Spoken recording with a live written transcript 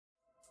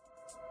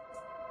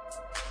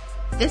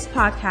This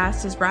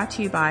podcast is brought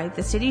to you by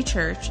the City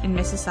Church in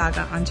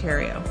Mississauga,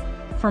 Ontario.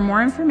 For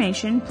more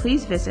information,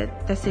 please visit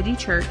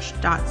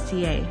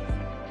thecitychurch.ca.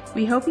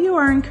 We hope you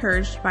are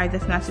encouraged by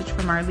this message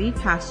from our lead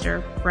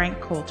pastor,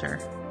 Frank Coulter.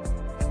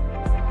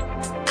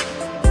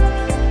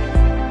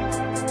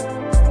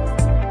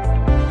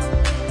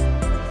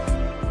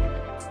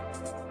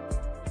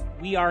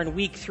 We are in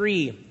week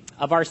 3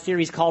 of our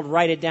series called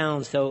Write It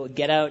Down. So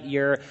get out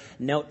your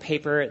note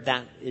paper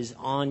that is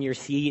on your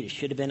seat. It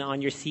should have been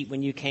on your seat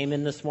when you came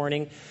in this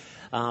morning.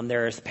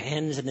 There's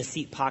pens in the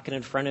seat pocket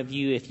in front of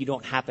you. If you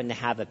don't happen to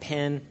have a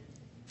pen,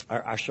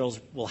 our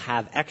ushers will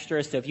have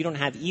extras. So if you don't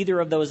have either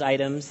of those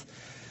items,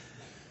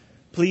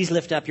 please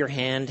lift up your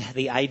hand.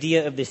 The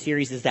idea of this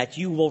series is that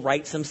you will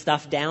write some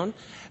stuff down.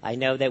 I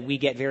know that we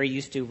get very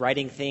used to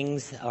writing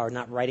things, or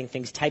not writing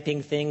things,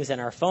 typing things in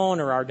our phone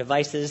or our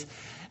devices.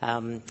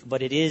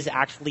 But it is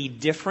actually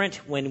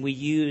different when we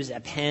use a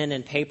pen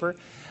and paper.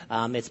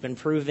 It's been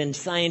proven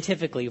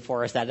scientifically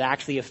for us that it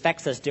actually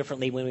affects us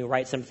differently when we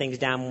write some things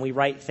down. When we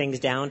write things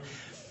down,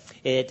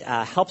 it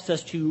helps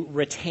us to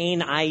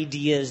retain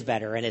ideas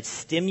better, and it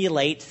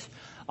stimulates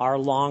our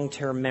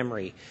long-term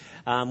memory.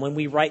 When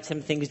we write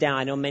some things down,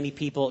 I know many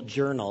people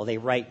journal. They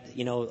write,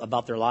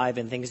 about their life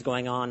and things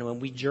going on. And when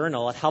we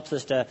journal, it helps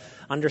us to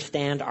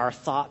understand our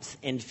thoughts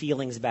and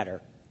feelings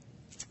better.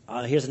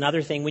 Here's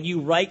another thing. When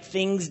you write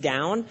things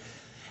down,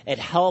 it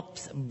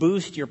helps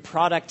boost your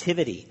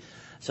productivity.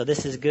 So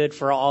this is good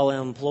for all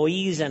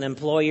employees and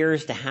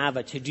employers to have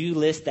a to-do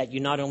list that you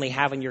not only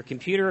have on your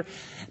computer,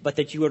 but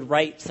that you would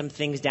write some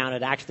things down.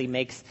 It actually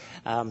makes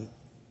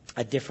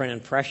a different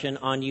impression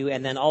on you.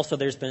 And then also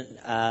there's been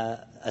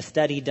a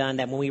study done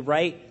that when we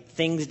write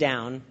things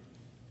down,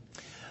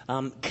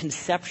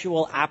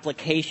 conceptual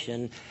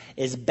application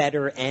is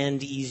better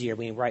and easier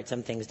when you write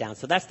some things down.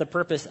 So that's the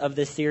purpose of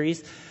this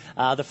series.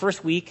 The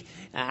first week,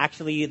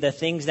 actually, the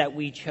things that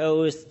we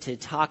chose to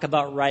talk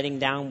about writing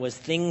down was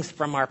things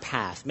from our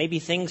past. Maybe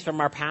things from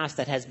our past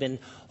that has been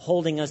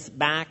holding us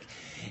back,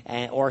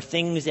 or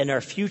things in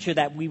our future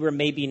that we were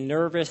maybe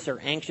nervous or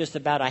anxious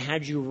about. I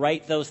had you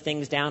write those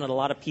things down, and a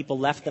lot of people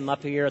left them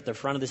up here at the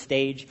front of the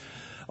stage.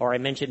 Or I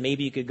mentioned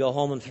maybe you could go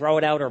home and throw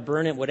it out or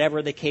burn it,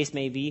 whatever the case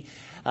may be.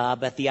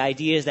 But the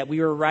idea is that we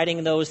were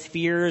writing those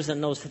fears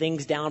and those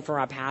things down from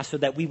our past so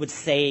that we would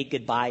say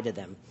goodbye to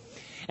them.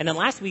 And then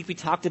last week we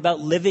talked about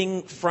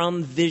living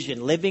from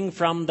vision, living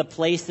from the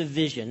place of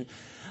vision,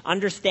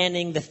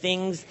 understanding the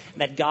things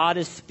that God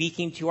is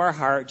speaking to our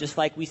heart, just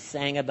like we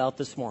sang about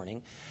this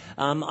morning.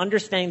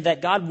 Understanding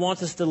that God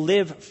wants us to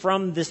live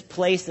from this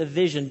place of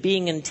vision,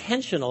 being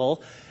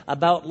intentional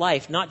about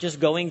life, not just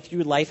going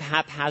through life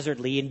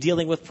haphazardly and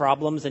dealing with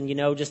problems and,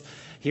 just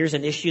here's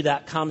an issue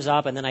that comes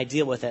up and then I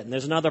deal with it. And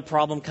there's another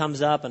problem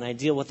comes up and I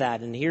deal with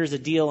that. And here's a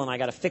deal and I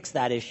got to fix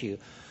that issue.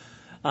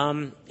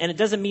 And it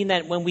doesn't mean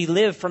that when we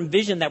live from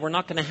vision that we're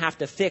not going to have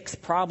to fix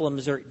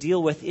problems or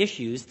deal with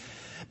issues.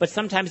 But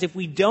sometimes if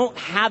we don't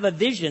have a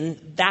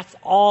vision, that's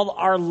all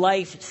our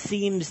life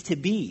seems to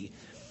be.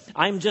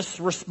 I'm just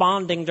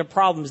responding to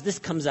problems. This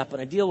comes up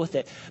and I deal with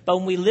it. But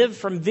when we live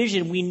from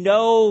vision, we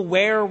know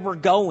where we're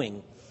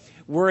going.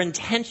 We're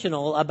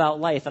intentional about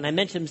life. And I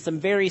mentioned some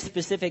very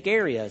specific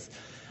areas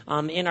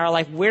in our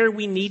life where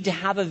we need to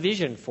have a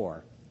vision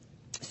for.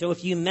 So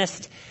if you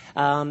missed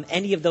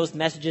any of those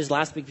messages,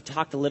 last week we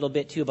talked a little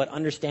bit too about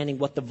understanding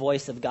what the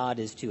voice of God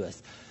is to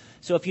us.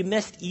 So if you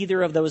missed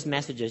either of those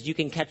messages, you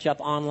can catch up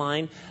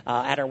online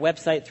at our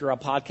website through our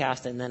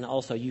podcast, and then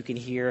also you can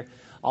hear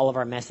all of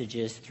our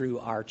messages through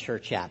our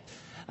church app.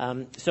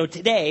 So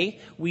today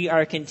we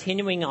are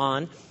continuing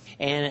on,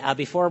 and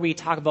before we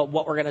talk about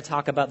what we're going to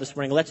talk about this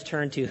morning, let's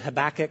turn to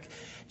Habakkuk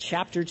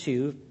chapter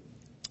 2,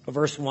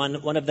 verse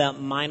 1, one of the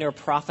minor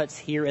prophets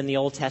here in the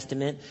Old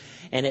Testament.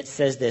 And it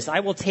says this: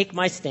 I will take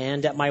my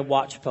stand at my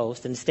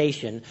watchpost and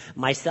station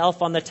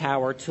myself on the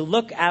tower to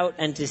look out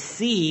and to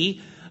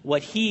see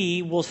what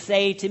he will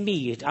say to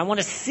me. I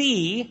want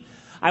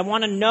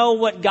to know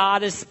what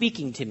God is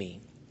speaking to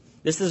me.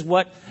 This is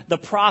what the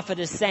prophet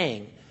is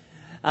saying.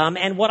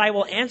 And what I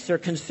will answer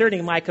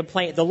concerning my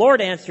complaint. The Lord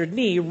answered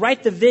me,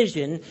 write the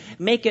vision,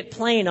 make it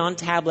plain on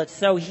tablets,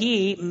 so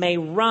he may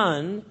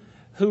run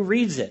who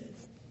reads it.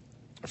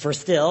 For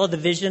still, the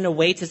vision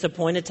awaits its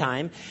appointed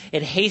time.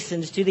 It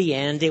hastens to the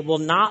end. It will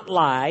not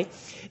lie.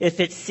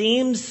 If it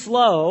seems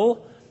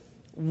slow,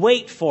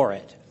 wait for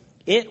it.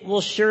 It will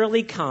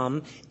surely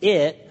come.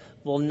 It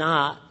will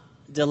not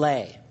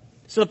delay.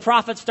 So the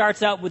prophet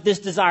starts out with this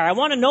desire. I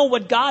want to know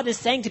what God is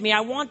saying to me.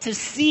 I want to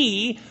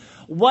see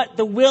what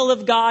the will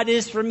of God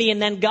is for me.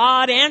 And then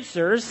God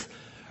answers,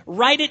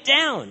 write it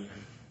down.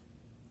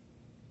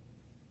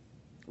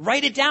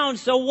 Write it down,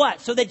 so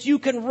what? So that you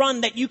can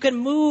run, that you can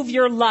move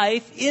your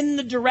life in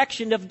the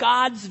direction of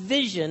God's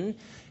vision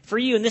for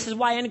you. And this is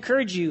why I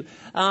encourage you,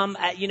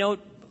 to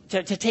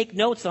take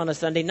notes on a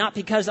Sunday, not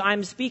because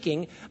I'm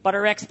speaking, but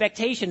our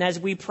expectation as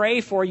we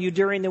pray for you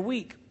during the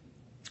week.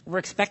 We're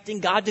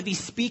expecting God to be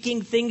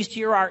speaking things to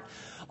your heart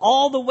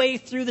all the way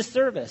through the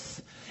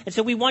service. And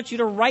so we want you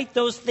to write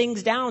those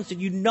things down so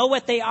you know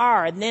what they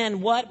are. And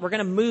then what? We're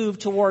going to move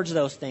towards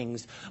those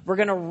things. We're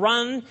going to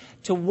run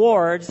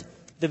towards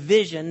the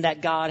vision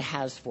that God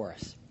has for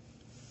us.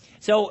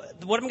 So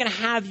what I'm going to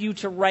have you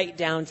to write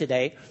down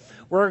today,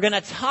 we're going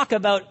to talk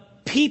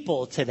about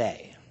people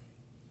today.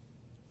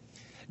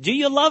 Do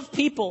you love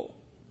people?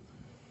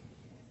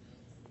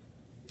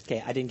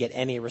 Okay, I didn't get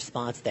any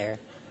response there.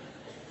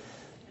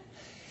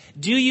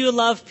 Do you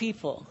love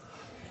people?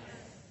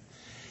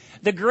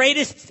 The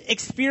greatest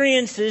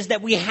experiences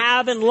that we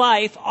have in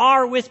life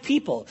are with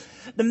people.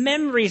 The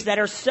memories that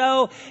are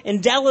so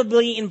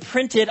indelibly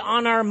imprinted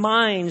on our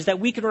minds that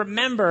we can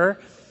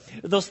remember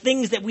those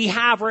things that we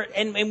have,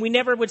 and we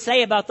never would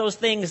say about those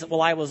things,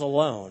 well, I was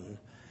alone.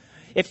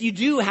 If you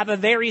do have a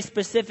very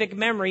specific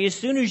memory, as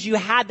soon as you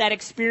had that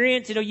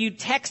experience, you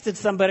texted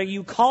somebody,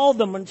 you called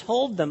them and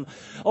told them,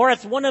 or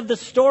it's one of the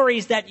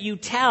stories that you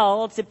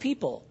tell to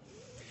people.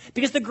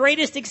 Because the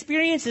greatest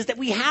experiences that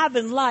we have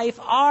in life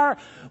are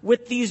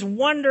with these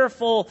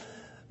wonderful,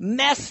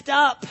 messed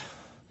up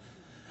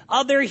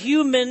other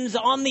humans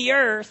on the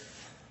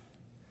earth.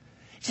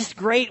 Just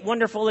great,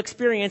 wonderful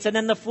experience. And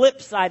then the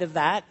flip side of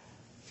that,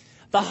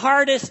 the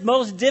hardest,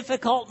 most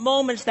difficult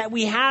moments that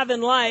we have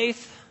in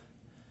life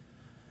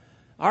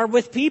are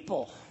with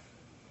people.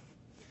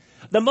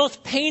 The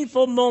most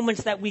painful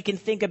moments that we can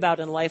think about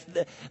in life,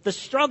 the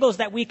struggles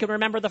that we can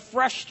remember, the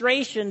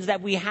frustrations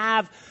that we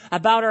have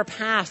about our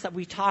past that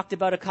we talked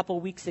about a couple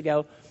weeks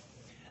ago,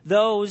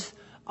 those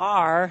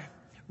are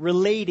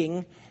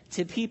relating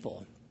to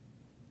people.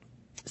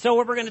 So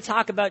what we're going to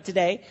talk about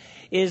today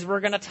is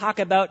we're going to talk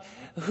about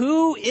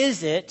who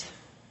is it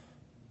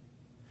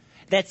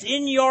that's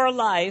in your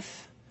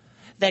life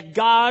that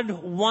God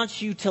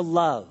wants you to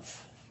love.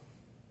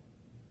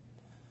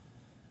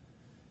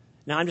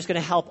 Now, I'm just going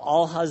to help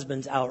all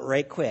husbands out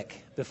right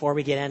quick before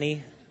we get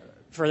any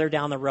further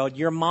down the road.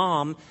 Your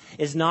mom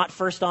is not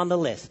first on the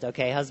list,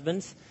 okay,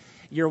 husbands?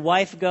 Your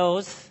wife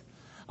goes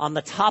on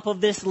the top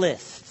of this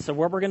list. So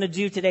what we're going to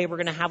do today, we're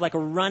going to have like a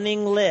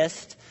running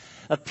list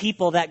of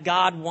people that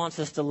God wants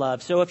us to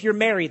love. So if you're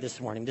married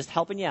this morning, just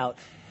helping you out,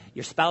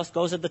 your spouse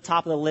goes at the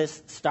top of the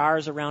list,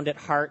 stars around it,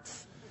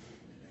 hearts,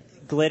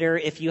 glitter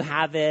if you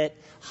have it,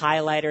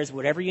 highlighters,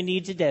 whatever you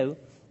need to do.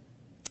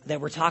 That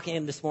we're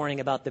talking this morning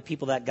about the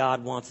people that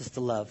God wants us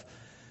to love.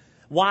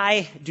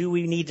 Why do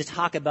we need to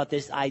talk about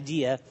this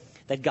idea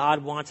that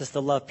God wants us to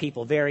love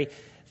people? Very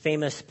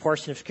famous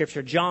portion of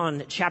Scripture,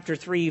 John chapter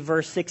 3,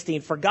 verse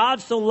 16. For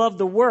God so loved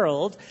the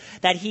world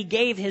that he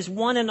gave his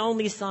one and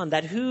only Son,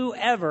 that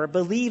whoever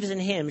believes in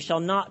him shall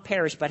not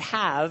perish but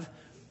have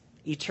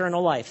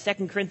eternal life.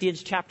 2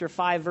 Corinthians chapter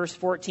 5, verse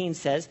 14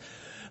 says,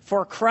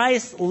 for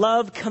Christ's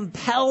love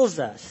compels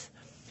us,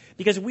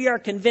 because we are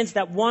convinced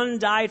that one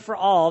died for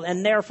all,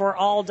 and therefore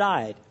all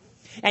died.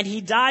 And he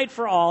died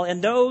for all,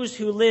 and those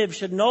who live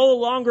should no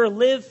longer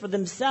live for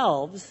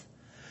themselves,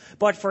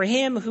 but for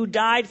him who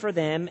died for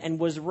them and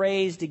was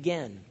raised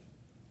again.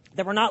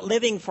 That we're not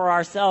living for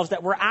ourselves,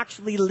 that we're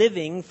actually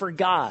living for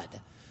God.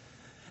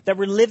 That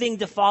we're living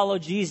to follow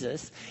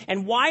Jesus.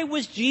 And why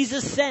was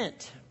Jesus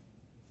sent?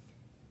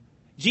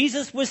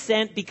 Jesus was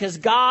sent because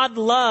God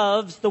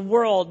loves the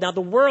world. Now, the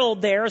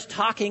world there is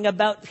talking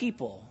about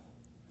people.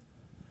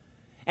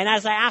 And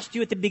as I asked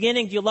you at the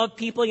beginning, do you love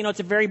people? It's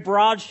a very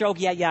broad stroke.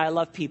 Yeah, I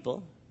love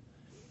people.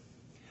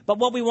 But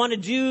what we want to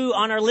do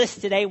on our list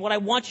today, what I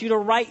want you to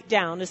write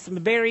down is some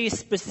very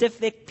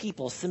specific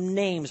people, some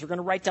names. We're going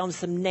to write down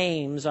some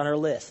names on our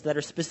list that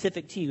are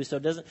specific to you. So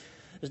there's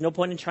no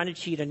point in trying to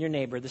cheat on your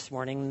neighbor this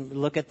morning.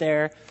 Look at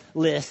their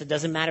list. It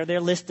doesn't matter.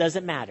 Their list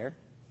doesn't matter.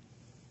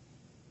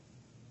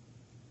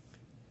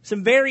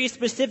 Some very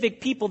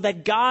specific people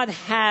that God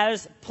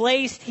has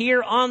placed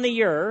here on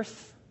the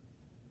earth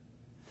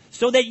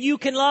so that you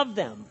can love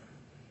them.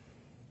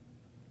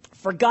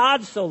 For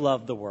God so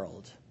loved the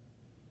world.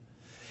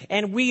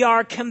 And we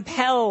are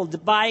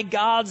compelled by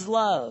God's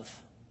love.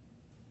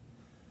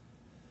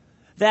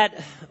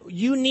 That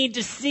you need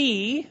to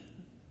see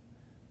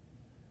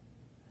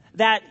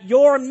that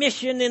your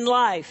mission in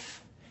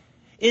life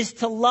is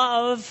to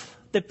love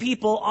the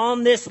people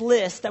on this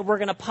list that we're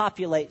going to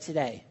populate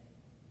today.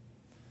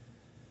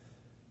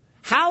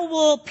 How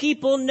will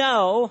people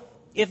know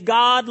if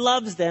God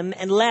loves them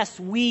unless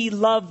we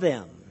love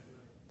them?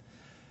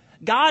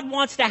 God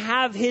wants to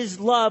have his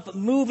love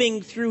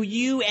moving through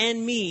you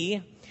and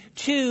me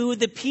to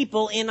the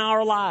people in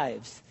our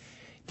lives.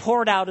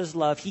 Poured out his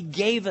love. He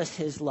gave us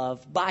his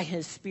love by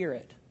his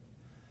Spirit.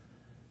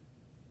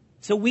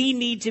 So we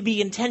need to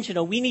be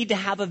intentional. We need to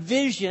have a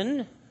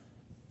vision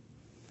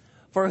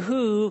for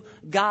who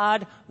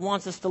God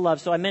wants us to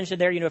love. So I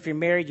mentioned there, if you're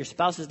married, your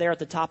spouse is there at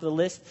the top of the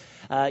list.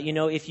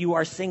 If you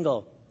are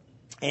single,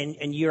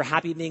 and you're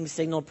happy being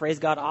single, praise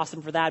God,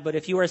 awesome for that. But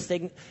if you are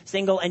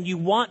single and you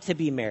want to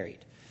be married,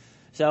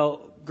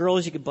 so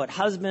girls, you could put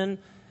husband,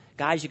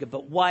 guys, you could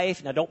put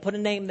wife. Now, don't put a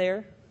name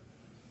there.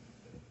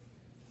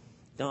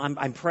 No,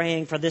 I'm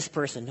praying for this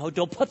person. No,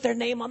 don't put their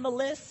name on the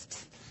list.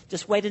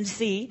 Just wait and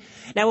see.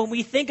 Now, when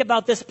we think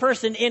about this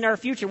person in our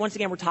future, once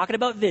again, we're talking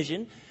about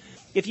vision.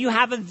 if you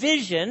have a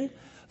vision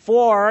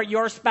for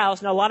your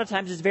spouse, now a lot of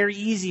times it's very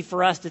easy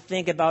for us to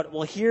think about,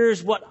 well,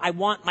 here's what I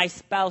want my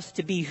spouse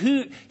to be.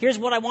 Here's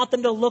what I want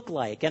them to look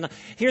like. And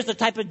here's the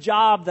type of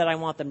job that I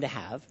want them to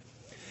have.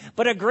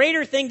 But a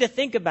greater thing to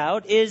think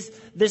about is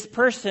this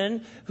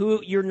person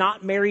who you're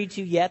not married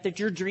to yet, that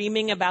you're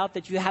dreaming about,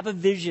 that you have a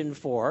vision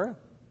for.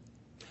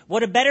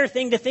 What a better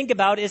thing to think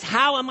about is,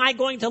 how am I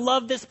going to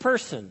love this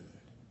person?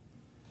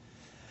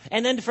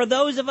 And then for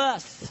those of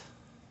us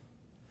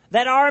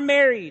that are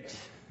married,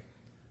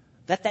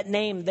 that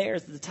name there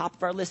is at the top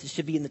of our list. It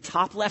should be in the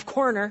top left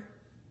corner.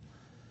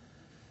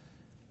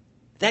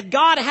 That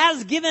God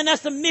has given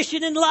us a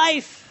mission in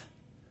life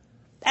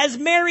as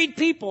married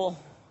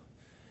people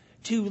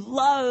to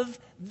love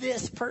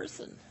this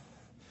person.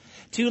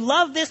 To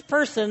love this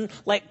person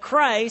like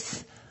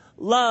Christ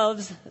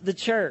loves the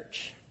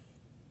church.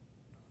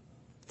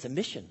 It's a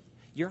mission.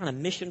 You're on a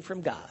mission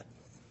from God.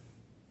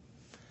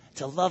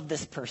 To love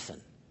this person.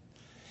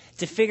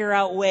 To figure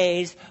out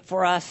ways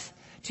for us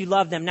to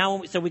love them.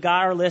 Now, so we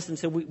got our list, and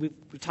so we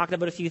talked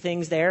about a few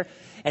things there.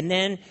 And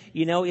then,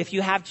 if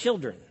you have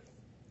children,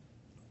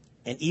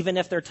 and even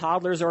if they're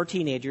toddlers or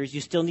teenagers, you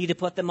still need to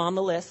put them on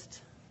the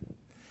list.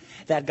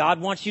 That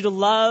God wants you to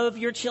love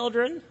your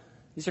children.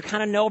 These are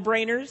kind of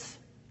no-brainers.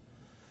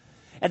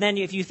 And then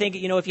if you think,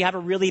 if you have a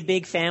really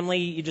big family,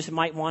 you just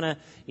might want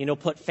to,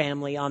 put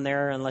family on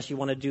there unless you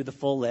want to do the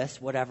full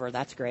list, whatever,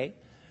 that's great.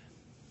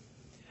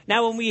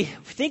 Now, when we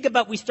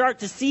start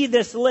to see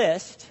this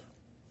list,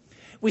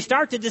 we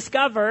start to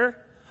discover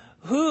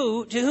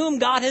to whom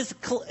God has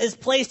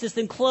placed us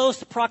in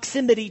close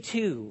proximity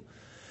to.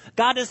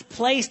 God has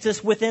placed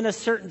us within a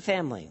certain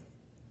family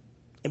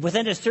and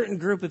within a certain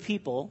group of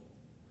people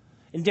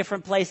in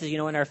different places, in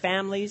our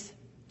families,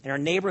 in our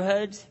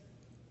neighborhoods,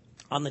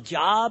 on the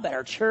job, at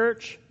our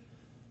church.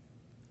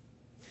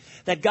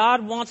 That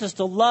God wants us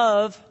to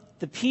love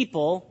the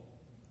people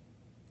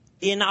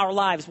in our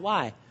lives.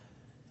 Why?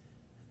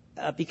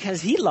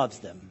 Because He loves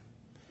them.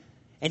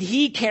 And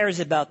He cares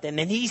about them.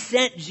 And He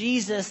sent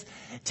Jesus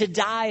to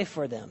die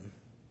for them.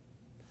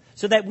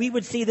 So that we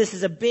would see this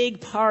as a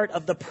big part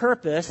of the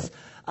purpose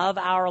of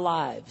our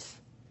lives.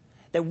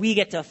 That we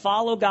get to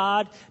follow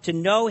God, to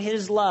know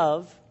His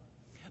love,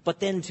 but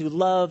then to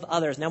love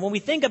others. Now, when we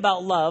think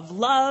about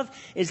love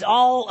is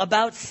all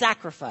about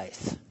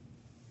sacrifice.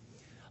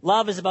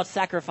 Love is about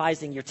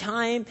sacrificing your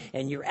time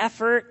and your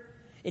effort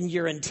and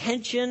your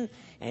intention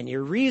and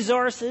your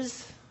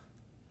resources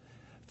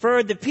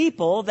for the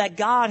people that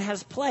God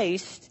has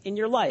placed in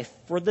your life,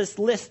 for this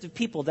list of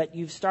people that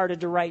you've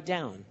started to write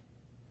down.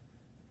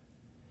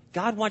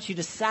 God wants you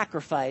to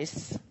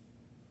sacrifice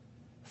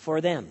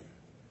for them.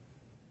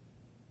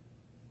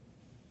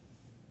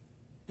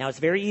 Now, it's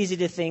very easy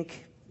to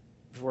think,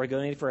 before I go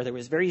any further,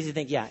 it's very easy to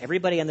think, yeah,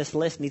 everybody on this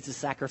list needs to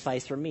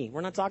sacrifice for me.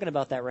 We're not talking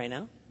about that right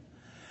now.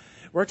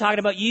 We're talking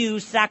about you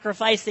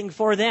sacrificing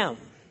for them.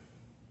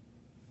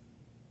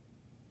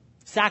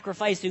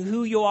 Sacrificing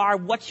who you are,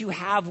 what you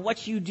have,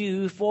 what you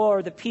do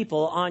for the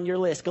people on your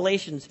list.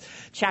 Galatians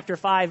chapter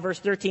 5, verse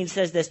 13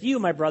 says this: "You,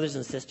 my brothers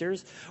and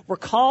sisters, were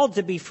called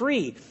to be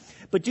free,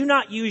 but do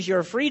not use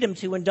your freedom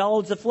to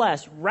indulge the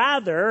flesh.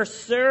 Rather,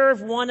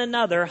 serve one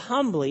another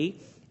humbly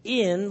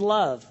in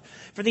love.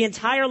 For the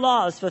entire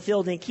law is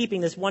fulfilled in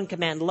keeping this one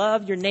command: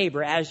 love your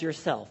neighbor as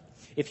yourself.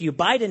 If you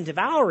bite and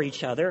devour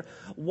each other,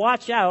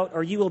 watch out,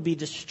 or you will be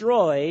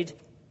destroyed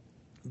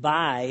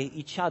by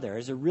each other."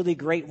 There's a really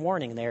great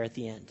warning there at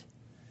the end.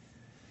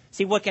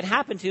 See, what can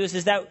happen to us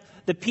is that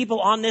the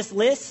people on this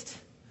list,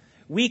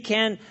 we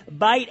can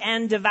bite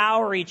and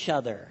devour each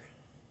other.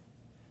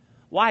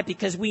 Why?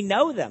 Because we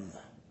know them.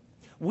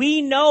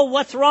 We know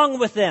what's wrong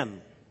with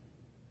them.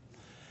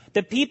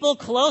 The people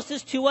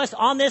closest to us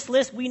on this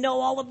list, we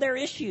know all of their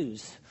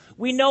issues.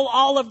 We know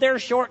all of their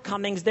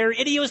shortcomings. Their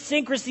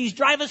idiosyncrasies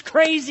drive us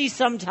crazy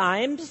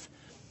sometimes.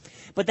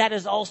 But that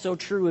is also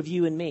true of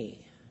you and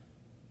me.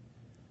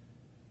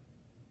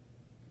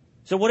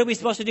 So what are we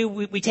supposed to do?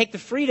 We take the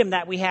freedom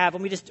that we have,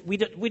 and we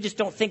just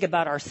don't think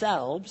about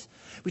ourselves.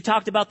 We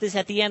talked about this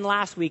at the end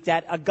last week,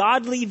 that a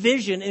godly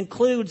vision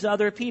includes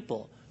other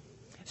people.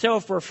 So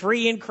if we're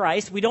free in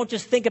Christ, we don't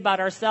just think about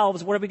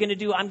ourselves. What are we going to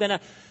do? I'm going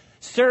to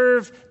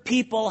serve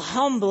people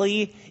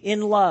humbly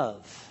in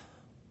love.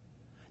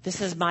 This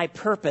is my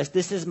purpose.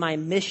 This is my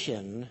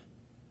mission.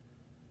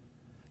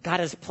 God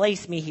has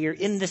placed me here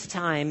in this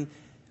time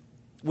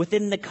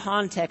within the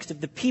context of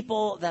the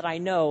people that I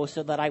know,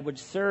 so that I would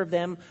serve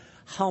them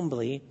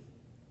humbly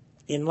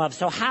in love.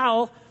 So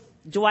how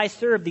do I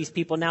serve these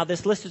people? Now,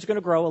 this list is going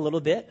to grow a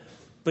little bit,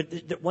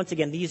 but once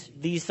again,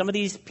 some of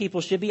these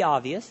people should be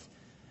obvious.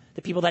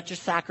 The people that you're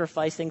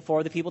sacrificing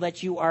for, the people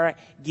that you are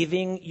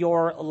giving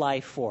your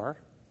life for.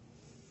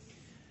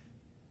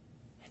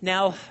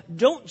 Now,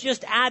 don't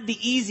just add the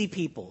easy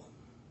people.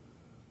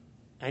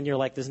 And you're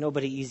like, there's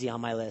nobody easy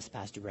on my list,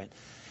 Pastor Brent.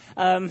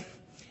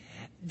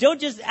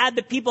 Don't just add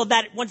the people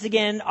that, once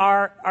again,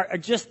 are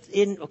just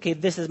in, okay,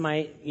 this is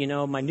my,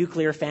 my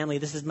nuclear family.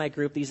 This is my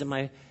group. These are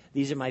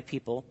my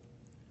people.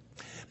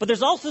 But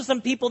there's also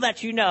some people that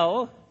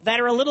that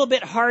are a little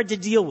bit hard to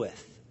deal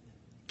with.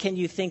 can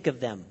you think of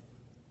them?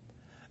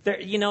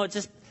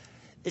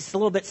 It's a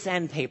little bit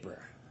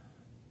sandpaper.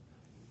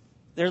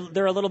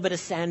 They're a little bit of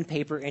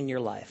sandpaper in your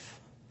life.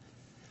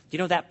 Do you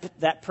know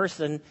that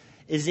person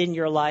is in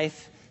your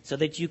life so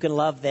that you can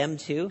love them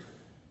too?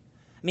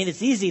 I mean,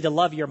 it's easy to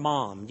love your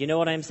mom. You know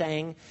what I'm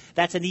saying?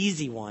 That's an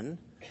easy one.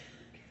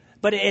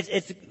 But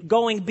it's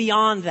going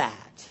beyond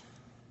that.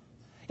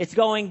 It's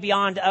going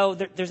beyond,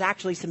 there's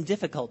actually some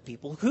difficult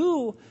people.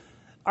 Who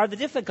are the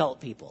difficult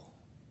people?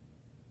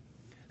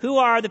 Who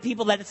are the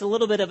people that it's a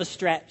little bit of a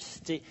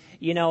stretch to,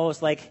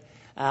 it's like,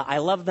 I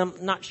love them,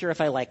 not sure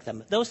if I like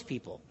them. Those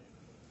people.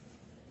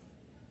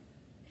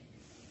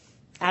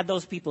 Add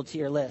those people to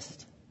your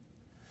list.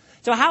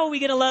 So how are we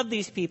going to love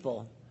these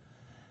people?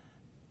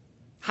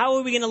 How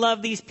are we going to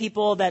love these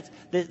people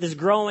this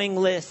growing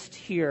list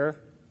here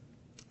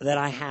that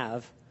I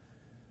have?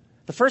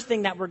 The first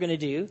thing that we're going to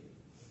do,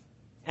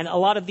 and a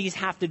lot of these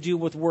have to do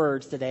with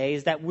words today,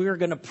 is that we're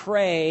going to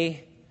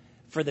pray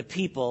for the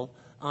people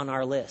on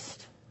our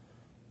list.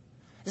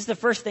 This is the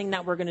first thing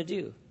that we're going to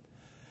do.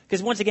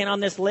 Because once again, on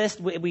this list,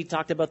 we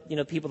talked about,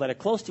 people that are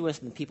close to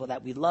us and people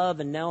that we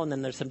love and know, and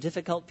then there's some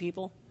difficult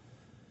people.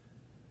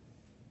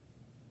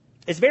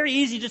 It's very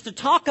easy just to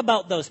talk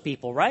about those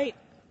people, right?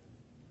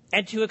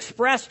 And to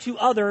express to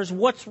others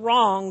what's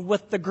wrong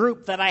with the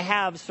group that I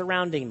have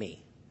surrounding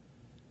me.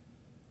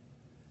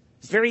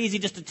 It's very easy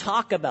just to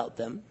talk about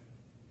them.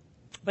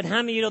 But how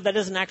many of you know that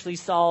doesn't actually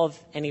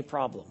solve any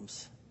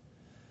problems?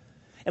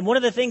 And one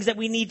of the things that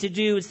we need to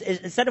do is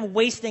instead of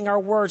wasting our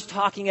words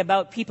talking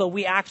about people,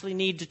 we actually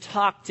need to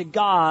talk to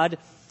God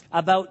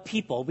about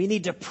people. We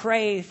need to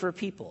pray for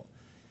people.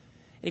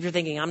 If you're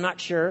thinking, I'm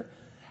not sure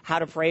how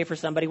to pray for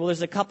somebody, well,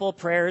 there's a couple of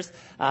prayers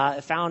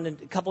found in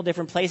a couple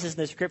different places in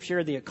the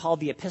Scripture. They're called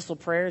the epistle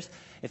prayers.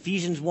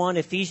 Ephesians 1,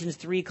 Ephesians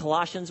 3,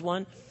 Colossians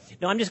 1.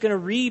 Now, I'm just going to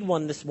read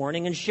one this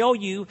morning and show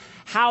you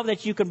how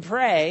that you can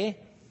pray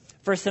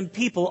for some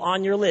people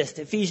on your list.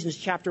 Ephesians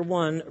chapter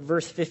 1,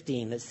 verse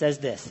 15. It says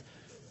this.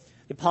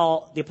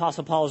 The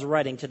Apostle Paul is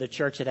writing to the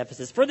church at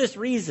Ephesus. For this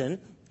reason,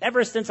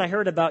 ever since I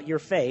heard about your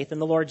faith in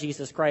the Lord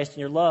Jesus Christ and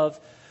your love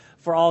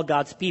for all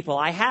God's people,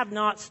 I have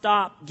not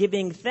stopped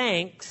giving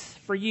thanks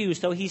for you.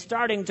 So he's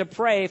starting to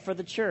pray for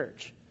the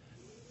church.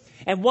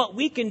 And what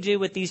we can do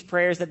with these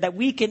prayers is that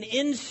we can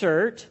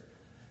insert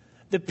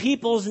the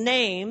people's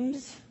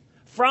names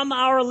from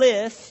our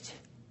list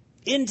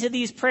into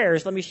these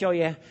prayers. Let me show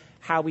you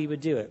how we would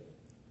do it.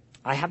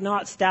 I have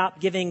not stopped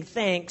giving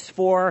thanks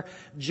for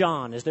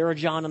John. Is there a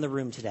John in the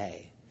room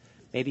today?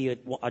 Maybe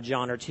a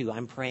John or two.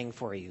 I'm praying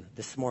for you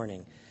this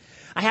morning.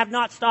 I have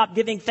not stopped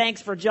giving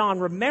thanks for John,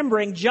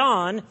 remembering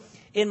John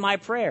in my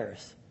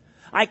prayers.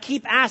 I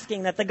keep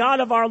asking that the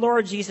God of our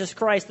Lord Jesus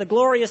Christ, the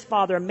glorious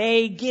Father,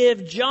 may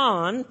give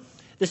John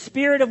the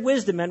spirit of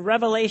wisdom and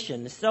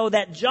revelation so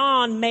that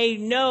John may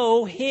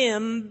know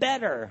him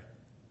better.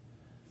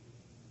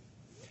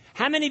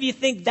 How many of you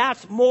think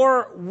that's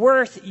more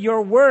worth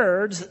your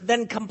words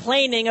than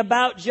complaining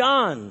about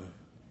John?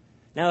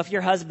 Now, if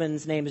your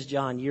husband's name is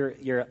John,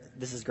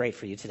 this is great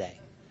for you today.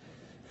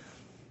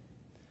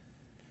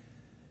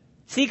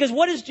 See, because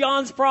what is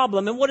John's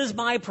problem and what is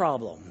my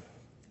problem?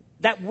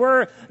 That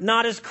we're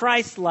not as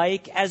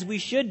Christ-like as we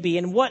should be.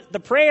 And what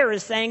the prayer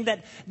is saying,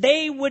 that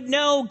they would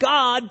know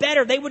God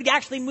better. They would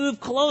actually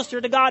move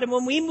closer to God. And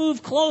when we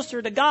move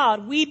closer to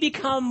God, we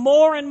become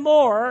more and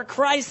more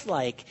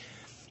Christ-like.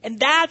 And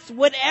that's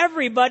what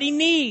everybody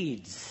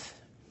needs.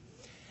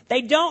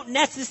 They don't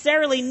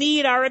necessarily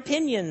need our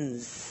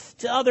opinions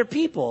to other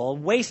people.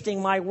 Wasting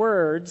my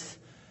words,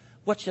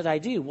 what should I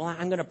do? Well,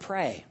 I'm going to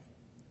pray.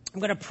 I'm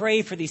going to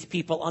pray for these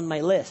people on my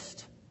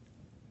list.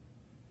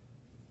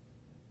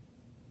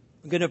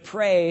 I'm going to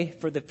pray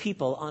for the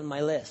people on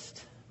my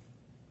list.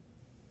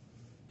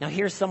 Now,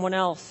 here's someone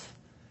else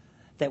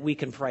that we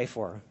can pray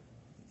for.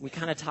 We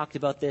kind of talked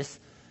about this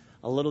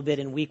a little bit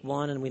in week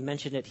 1, and we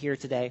mentioned it here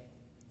today.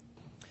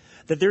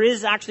 That there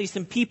is actually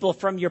some people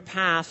from your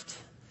past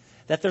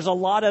that there's a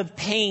lot of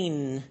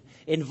pain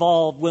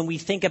involved when we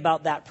think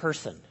about that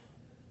person.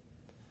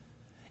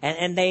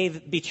 And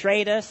they've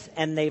betrayed us,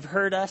 and they've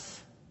hurt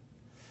us.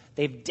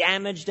 They've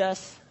damaged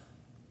us.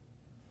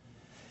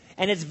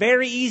 And it's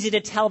very easy to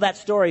tell that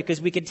story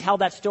because we can tell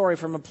that story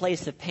from a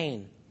place of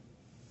pain.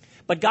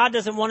 But God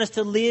doesn't want us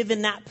to live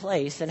in that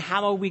place. And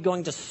how are we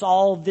going to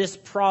solve this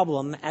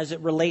problem as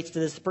it relates to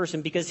this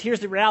person? Because here's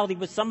the reality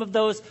with some of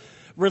those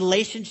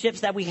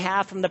relationships that we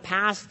have from the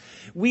past,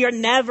 we are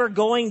never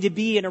going to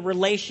be in a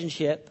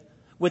relationship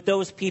with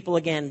those people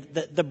again.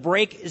 The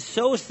break is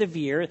so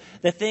severe.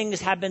 The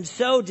things have been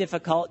so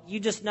difficult. You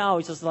just know,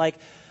 it's just like,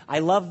 I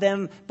love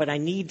them, but I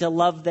need to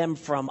love them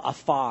from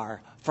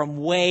afar, from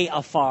way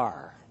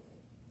afar.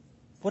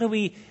 How do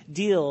we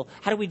deal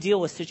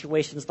with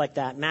situations like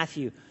that?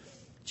 Matthew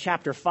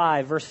chapter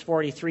 5, verse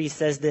 43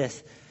 says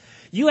this.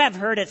 You have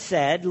heard it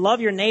said,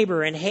 love your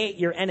neighbor and hate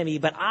your enemy.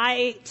 But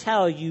I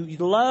tell you,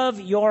 love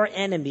your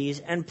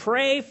enemies and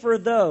pray for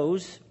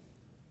those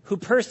who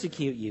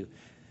persecute you,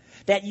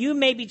 that you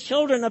may be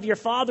children of your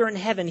Father in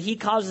heaven. He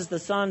causes the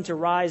sun to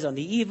rise on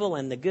the evil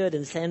and the good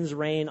and sends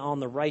rain on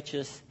the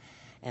righteous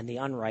and the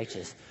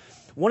unrighteous.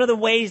 One of the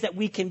ways that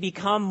we can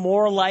become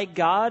more like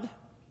God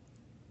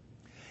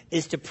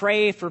is to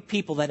pray for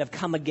people that have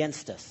come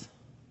against us.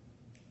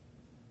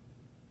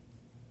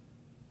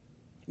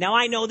 Now,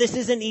 I know this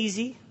isn't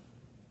easy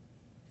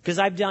because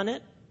I've done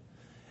it.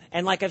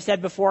 And like I've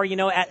said before,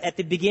 at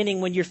the beginning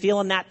when you're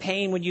feeling that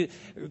pain, when you're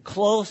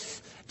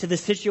close to the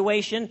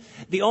situation,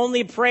 the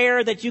only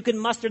prayer that you can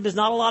muster, there's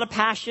not a lot of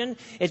passion.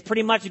 It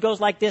pretty much goes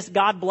like this: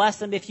 God bless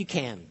them if you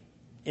can.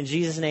 In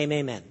Jesus' name,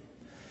 amen.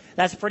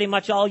 That's pretty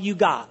much all you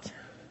got.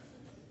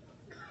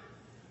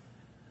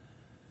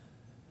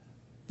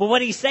 But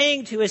what he's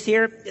saying to us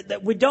here,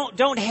 that we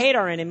don't hate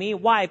our enemy.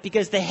 Why?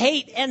 Because the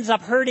hate ends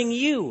up hurting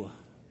you.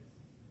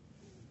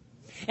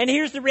 And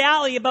here's the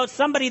reality about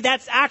somebody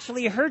that's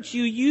actually hurt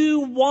you. You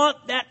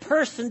want that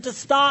person to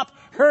stop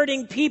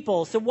hurting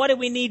people. So what do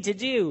we need to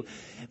do?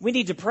 We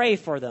need to pray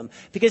for them.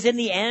 Because in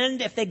the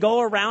end, if they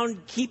go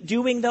around, keep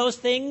doing those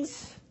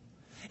things,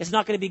 it's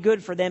not going to be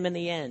good for them in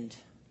the end.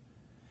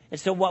 And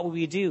so what will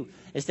we do?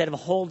 Instead of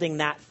holding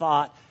that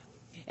thought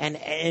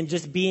and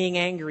just being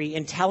angry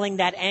and telling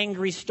that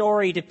angry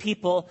story to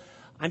people,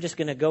 I'm just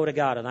going to go to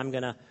God and I'm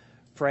going to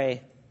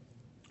pray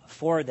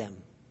for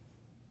them.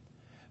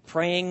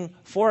 Praying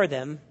for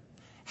them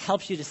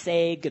helps you to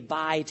say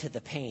goodbye to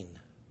the pain.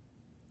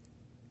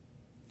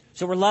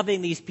 So we're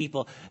loving these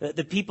people,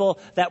 the people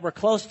that we're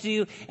close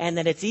to, and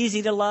that it's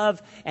easy to love.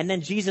 And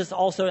then Jesus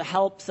also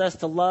helps us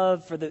to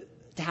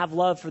have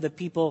love for the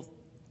people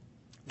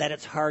that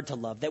it's hard to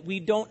love, that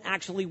we don't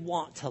actually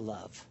want to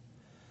love.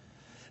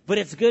 But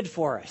it's good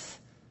for us.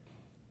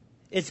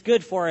 It's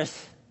good for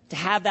us to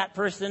have that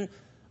person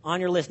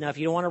on your list. Now, if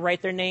you don't want to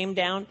write their name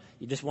down,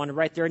 you just want to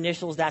write their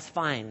initials, that's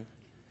fine.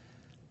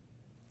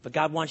 But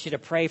God wants you to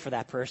pray for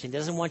that person. He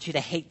doesn't want you to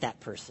hate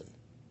that person,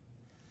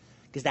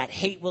 because that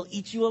hate will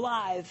eat you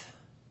alive.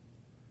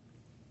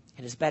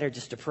 And it's better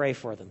just to pray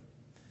for them.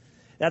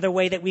 The other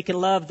way that we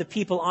can love the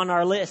people on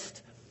our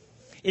list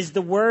is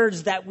the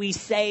words that we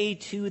say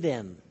to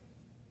them.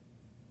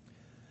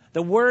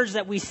 The words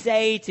that we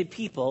say to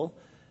people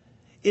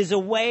is a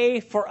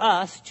way for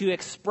us to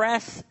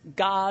express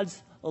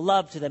God's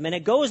love to them. And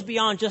it goes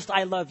beyond just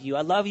I love you.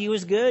 I love you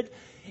is good.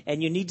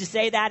 And you need to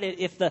say that.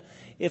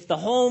 If the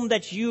home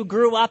that you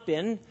grew up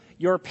in,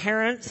 your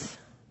parents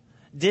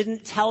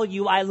didn't tell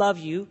you I love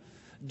you,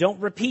 don't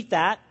repeat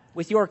that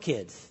with your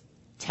kids.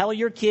 Tell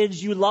your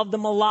kids you love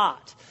them a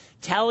lot.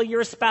 Tell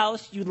your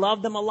spouse you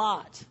love them a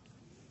lot.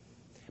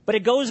 But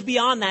it goes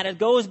beyond that. It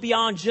goes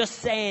beyond just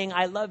saying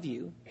I love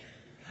you.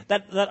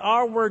 That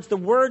our words, the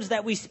words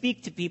that we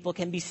speak to people,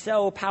 can be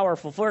so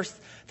powerful. 1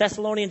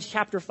 Thessalonians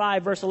chapter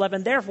 5, verse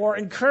 11, therefore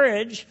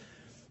encourage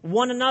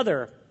one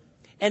another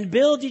and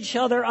build each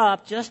other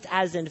up, just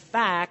as in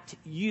fact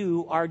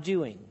you are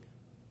doing.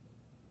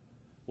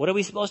 What are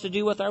we supposed to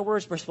do with our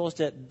words? We're supposed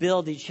to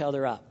build each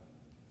other up.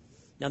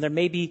 Now there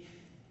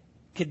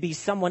could be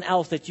someone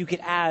else that you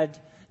could add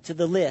to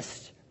the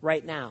list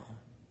right now.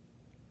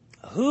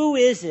 Who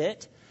is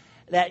it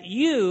that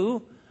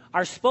you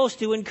are supposed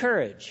to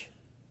encourage?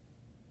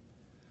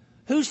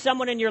 Who's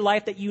someone in your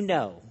life that you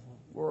know,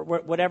 or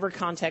whatever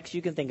context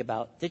you can think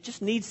about, that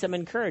just needs some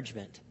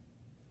encouragement?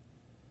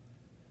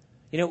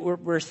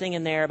 We're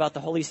singing there about the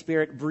Holy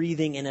Spirit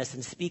breathing in us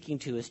and speaking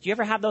to us. Do you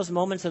ever have those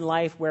moments in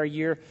life where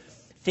you're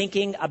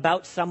thinking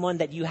about someone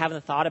that you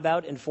haven't thought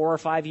about in 4 or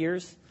 5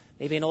 years?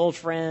 Maybe an old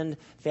friend,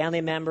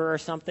 family member or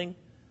something.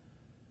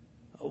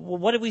 Well,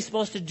 what are we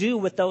supposed to do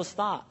with those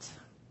thoughts?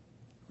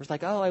 We're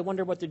like, oh, I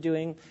wonder what they're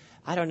doing.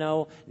 I don't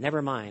know.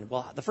 Never mind.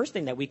 Well, the first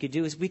thing that we could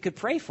do is we could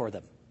pray for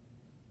them.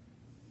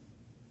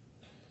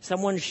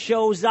 Someone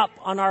shows up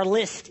on our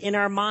list, in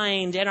our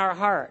mind, in our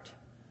heart.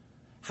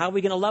 How are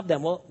we going to love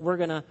them? Well, we're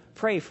going to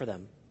pray for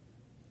them.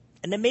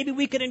 And then maybe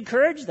we could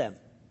encourage them.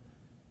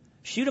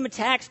 Shoot them a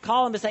text,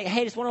 call them and say,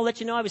 hey, just want to let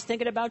you know I was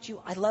thinking about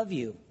you. I love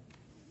you.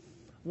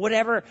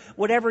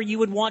 Whatever you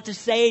would want to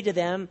say to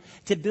them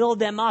to build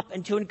them up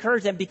and to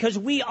encourage them, because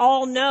we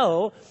all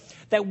know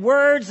that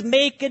words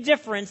make a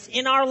difference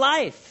in our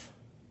life.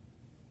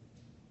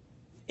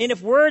 And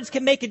if words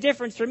can make a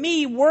difference for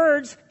me,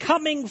 words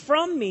coming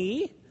from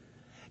me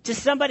to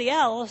somebody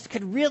else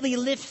could really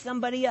lift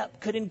somebody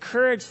up, could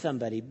encourage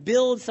somebody,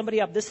 build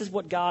somebody up. This is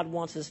what God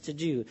wants us to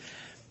do.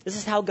 This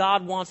is how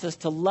God wants us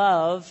to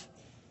love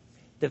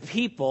the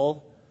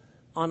people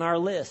on our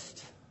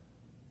list.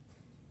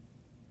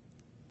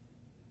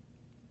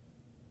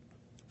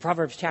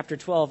 Proverbs chapter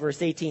 12,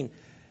 verse 18.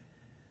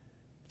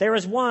 There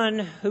is one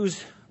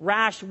whose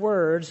rash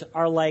words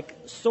are like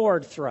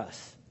sword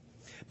thrusts,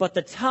 but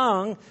the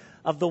tongue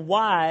of the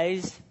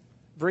wise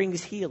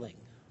brings healing.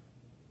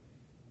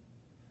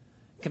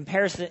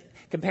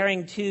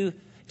 Comparing two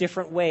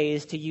different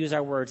ways to use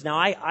our words. Now,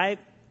 I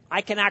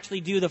can actually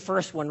do the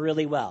first one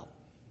really well.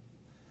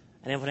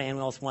 And if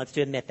anyone else wants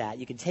to admit that,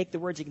 you can take the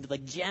words, you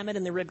can jam it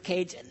in the rib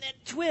cage and then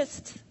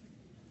twist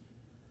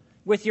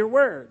with your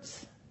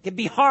words. It can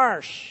be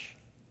harsh.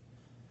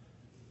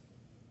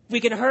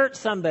 We can hurt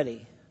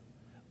somebody.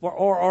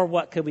 Or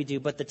what could we do?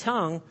 But the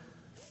tongue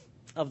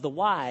of the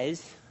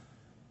wise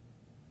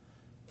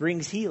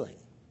brings healing.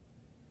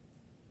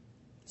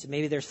 So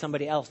maybe there's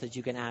somebody else that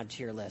you can add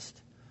to your list.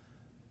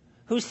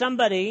 Who's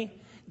somebody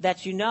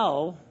that you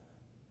know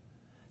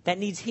that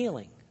needs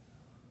healing?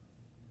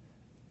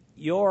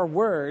 Your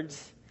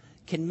words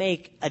can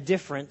make a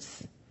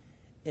difference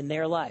in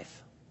their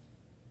life.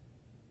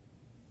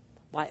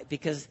 Why?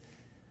 Because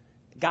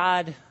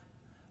God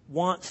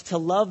wants to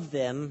love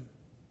them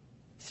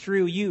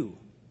through you.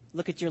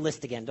 Look at your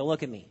list again. Don't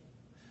look at me.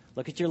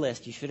 Look at your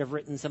list. You should have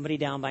written somebody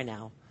down by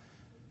now.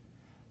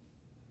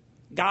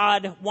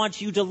 God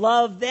wants you to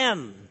love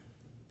them.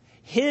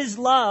 His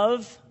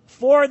love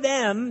for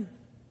them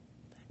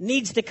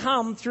needs to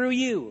come through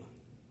you.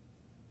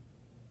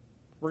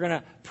 We're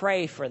going to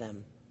pray for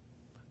them.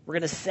 We're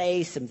going to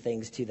say some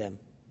things to them.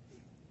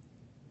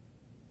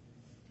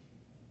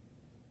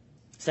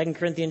 2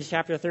 Corinthians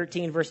chapter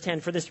 13, verse 10,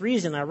 "For this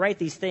reason I write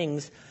these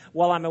things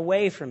while I'm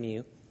away from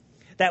you,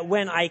 that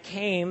when I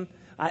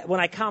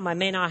come, I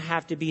may not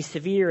have to be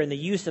severe in the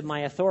use of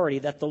my authority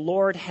that the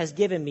Lord has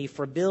given me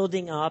for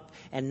building up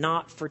and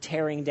not for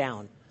tearing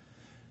down."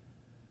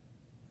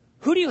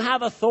 Who do you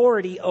have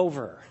authority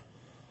over?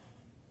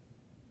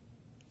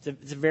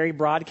 It's a very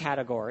broad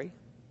category.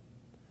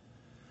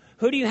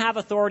 Who do you have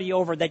authority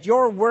over that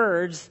your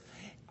words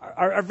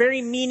are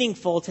very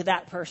meaningful to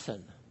that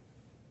person?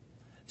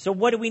 So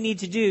what do we need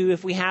to do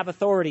if we have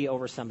authority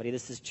over somebody?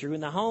 This is true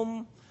in the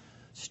home.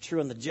 It's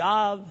true on the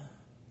job.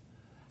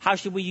 How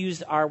should we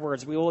use our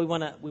words? We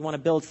want to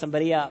build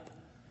somebody up.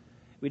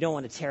 We don't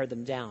want to tear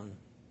them down.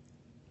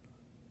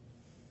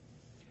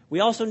 We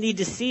also need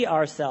to see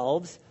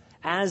ourselves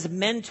as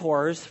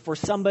mentors for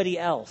somebody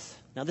else.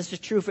 Now, this is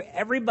true for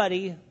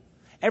everybody,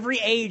 every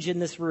age in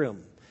this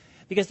room.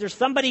 Because there's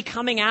somebody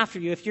coming after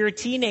you. If you're a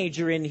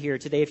teenager in here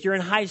today, if you're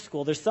in high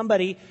school, there's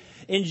somebody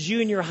in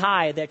junior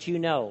high that you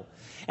know.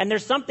 And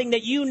there's something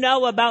that you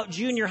know about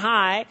junior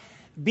high,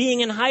 being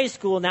in high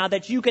school now,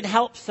 that you can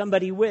help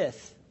somebody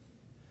with.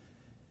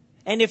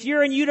 And if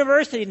you're in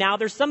university now,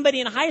 there's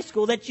somebody in high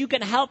school that you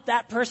can help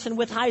that person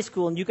with high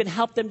school. And you can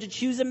help them to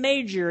choose a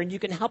major. And you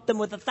can help them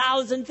with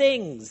 1,000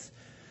 things.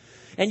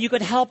 And you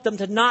could help them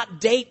to not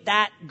date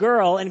that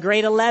girl in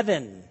grade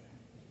 11.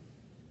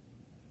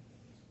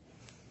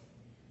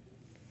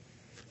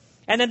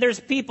 And then there's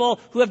people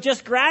who have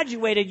just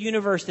graduated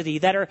university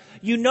that are,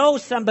 you know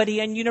somebody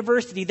in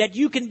university that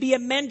you can be a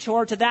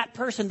mentor to that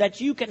person, that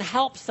you can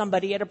help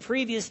somebody at a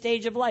previous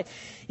stage of life.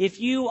 If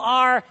you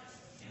are,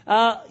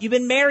 you've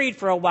been married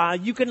for a while,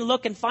 you can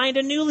look and find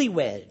a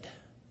newlywed.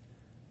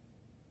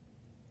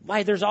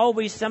 Why? There's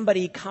always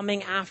somebody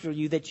coming after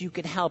you that you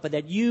can help and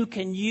that you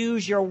can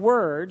use your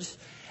words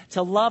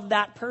to love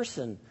that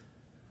person.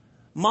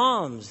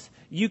 Moms,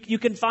 you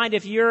can find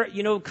if you're,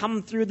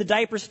 come through the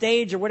diaper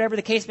stage or whatever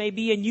the case may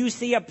be, and you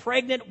see a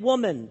pregnant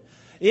woman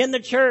in the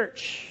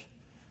church,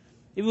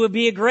 it would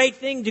be a great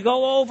thing to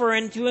go over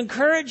and to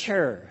encourage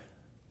her.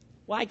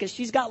 Why? Because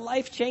she's got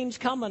life change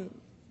coming.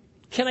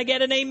 Can I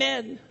get an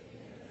amen?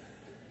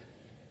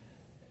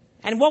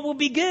 And what will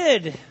be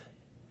good?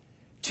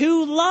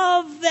 To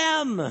love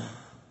them.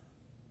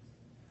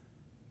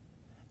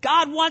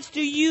 God wants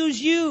to use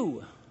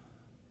you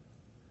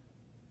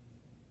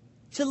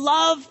to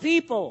love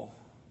people.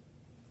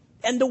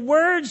 And the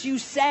words you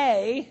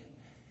say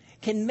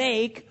can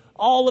make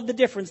all of the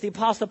difference. The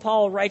Apostle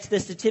Paul writes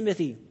this to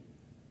Timothy.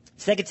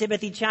 2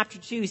 Timothy chapter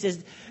 2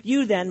 says,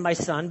 "You then, my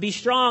son, be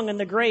strong in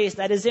the grace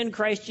that is in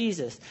Christ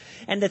Jesus.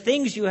 And the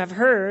things you have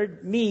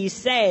heard me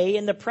say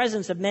in the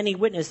presence of many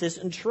witnesses,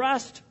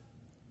 entrust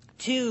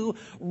to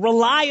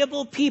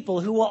reliable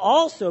people who will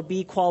also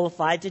be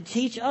qualified to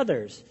teach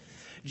others.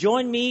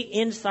 Join me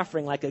in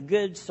suffering like a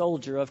good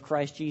soldier of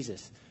Christ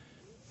Jesus."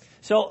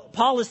 So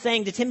Paul is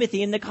saying to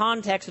Timothy, in the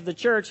context of the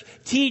church,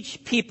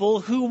 teach people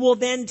who will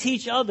then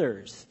teach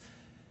others.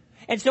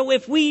 And so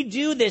if we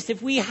do this,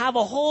 if we have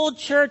a whole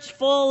church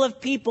full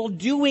of people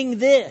doing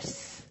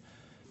this,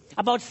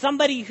 about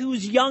somebody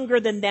who's younger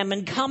than them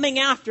and coming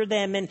after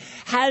them and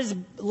has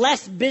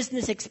less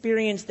business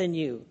experience than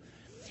you,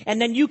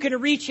 and then you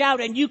can reach out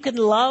and you can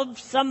love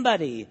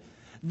somebody,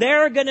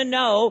 they're going to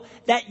know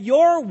that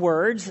your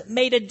words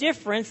made a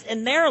difference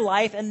in their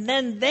life, and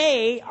then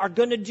they are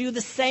going to do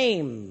the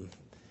same.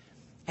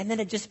 And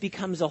then it just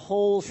becomes a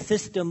whole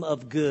system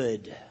of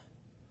good.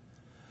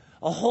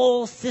 A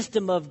whole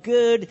system of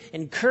good,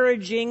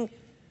 encouraging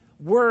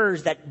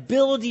words that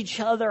build each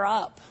other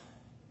up.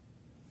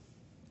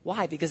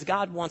 Why? Because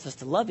God wants us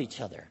to love each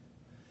other.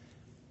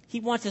 He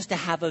wants us to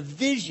have a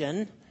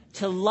vision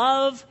to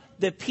love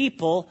the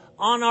people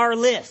on our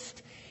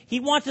list. He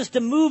wants us to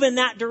move in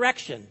that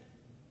direction.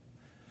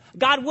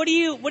 God, what do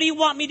you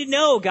want me to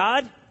know,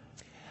 God?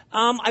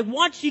 I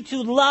want you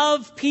to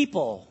love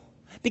people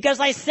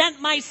because I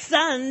sent my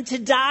son to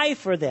die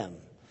for them.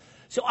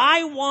 So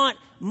I want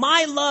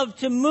my love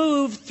to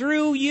move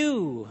through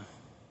you.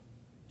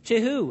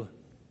 To who?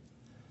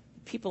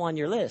 People on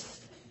your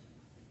list.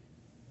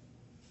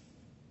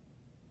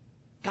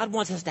 God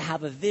wants us to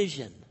have a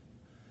vision.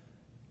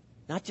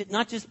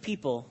 Not just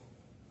people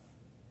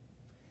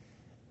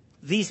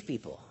these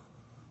people,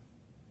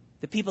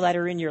 the people that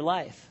are in your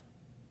life.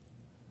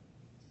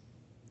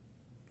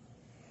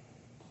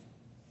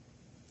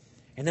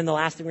 And then the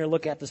last thing we're going to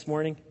look at this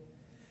morning,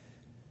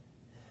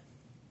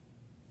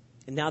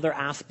 another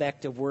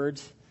aspect of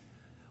words,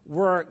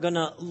 we're going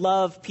to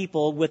love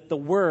people with the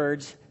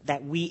words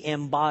that we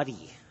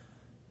embody.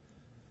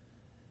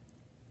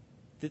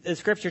 The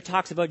scripture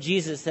talks about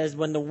Jesus says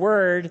when the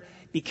word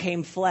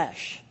became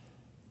flesh.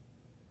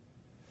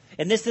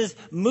 And this is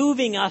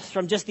moving us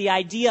from just the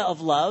idea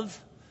of love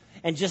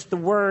and just the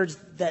words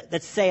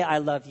that say I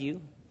love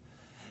you.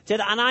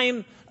 And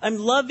I'm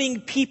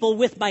loving people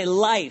with my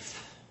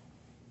life.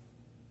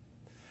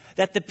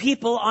 That the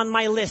people on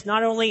my list,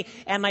 not only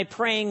am I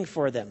praying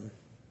for them,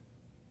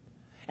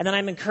 and then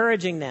I'm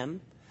encouraging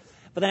them,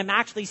 but then I'm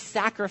actually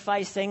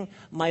sacrificing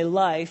my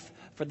life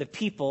for the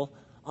people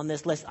on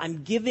this list.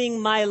 I'm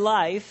giving my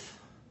life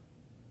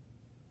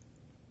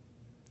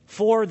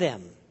for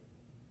them.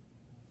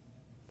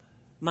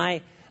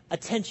 My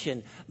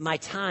attention, my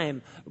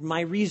time,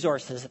 my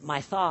resources, my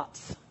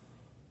thoughts.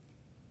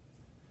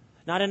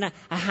 Not in a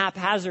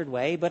haphazard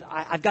way, but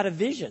I've got a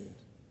vision.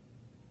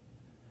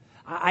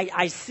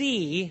 I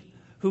see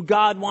who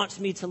God wants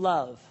me to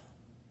love.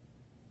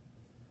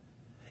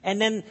 And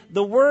then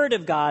the Word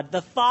of God, the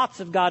thoughts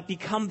of God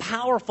become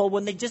powerful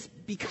when they just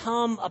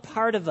become a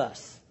part of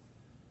us.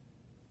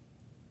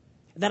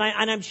 And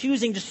I'm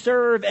choosing to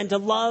serve and to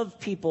love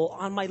people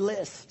on my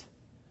list.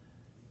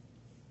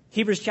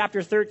 Hebrews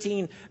chapter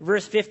 13,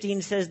 verse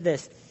 15 says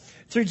this,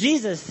 through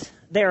Jesus,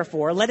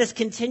 therefore, let us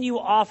continue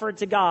offer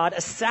to God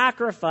a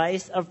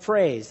sacrifice of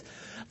praise,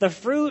 the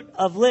fruit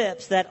of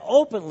lips that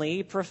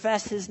openly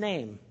profess his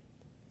name.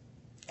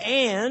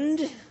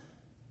 And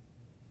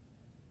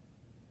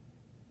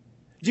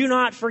do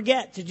not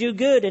forget to do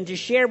good and to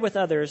share with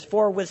others,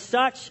 for with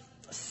such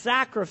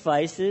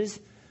sacrifices,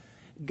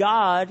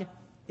 God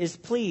is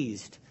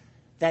pleased.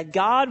 That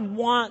God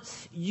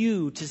wants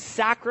you to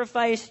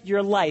sacrifice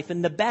your life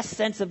in the best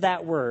sense of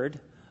that word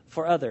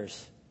for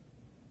others.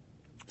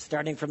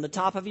 Starting from the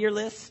top of your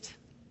list,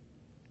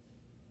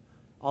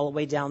 all the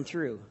way down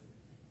through.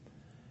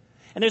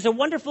 And there's a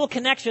wonderful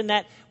connection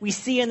that we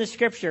see in the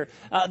scripture.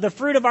 The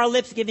fruit of our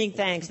lips giving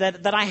thanks.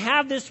 That I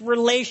have this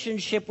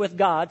relationship with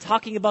God,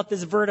 talking about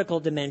this vertical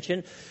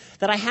dimension.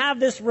 That I have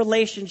this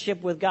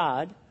relationship with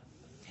God.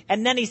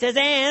 And then he says,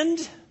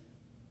 and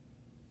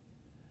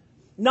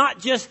not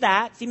just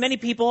that. See, many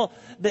people,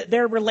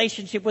 their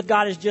relationship with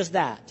God is just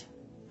that.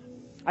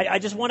 I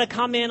just want to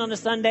come in on a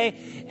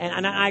Sunday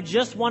and I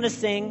just want to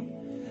sing.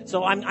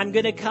 So I'm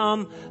going to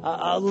come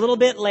a little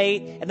bit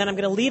late and then I'm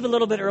going to leave a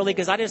little bit early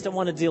because I just don't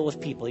want to deal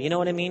with people. You know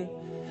what I mean?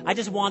 I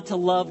just want to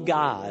love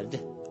God.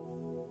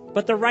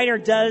 But the writer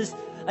does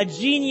a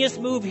genius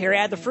move here.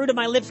 Add the fruit of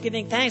my lips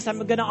giving thanks. I'm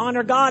going to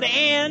honor God.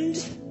 And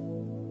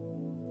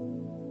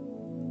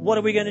what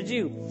are we going to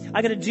do?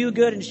 I'm going to do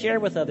good and share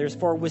with others.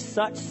 For with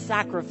such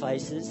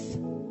sacrifices,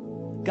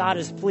 God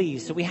is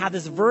pleased. So we have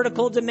this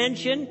vertical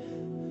dimension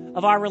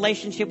of our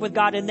relationship with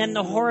God, and then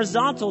the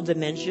horizontal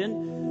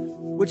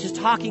dimension, which is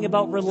talking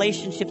about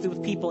relationships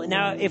with people. And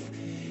now, if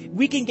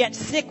we can get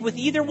sick with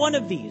either one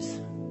of these,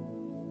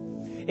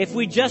 if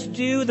we just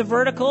do the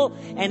vertical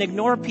and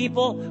ignore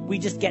people, we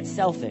just get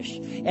selfish.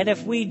 And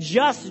if we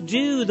just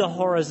do the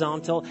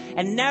horizontal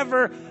and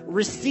never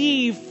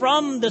receive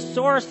from the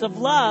source of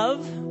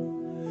love,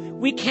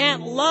 we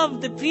can't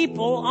love the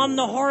people on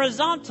the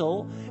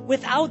horizontal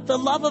without the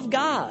love of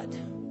God.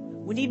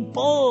 We need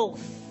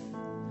both.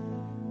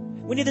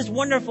 We need this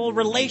wonderful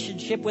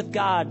relationship with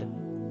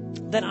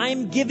God, that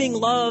I'm giving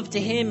love to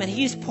him and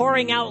he's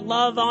pouring out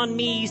love on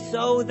me,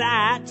 so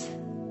that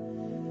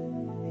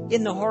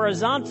in the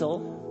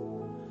horizontal,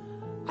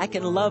 I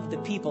can love the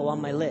people on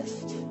my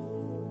list.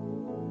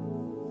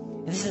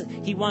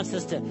 And he wants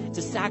us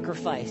to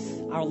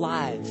sacrifice our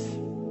lives,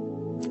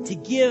 to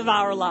give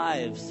our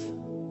lives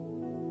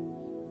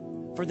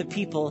for the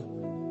people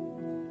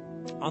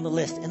on the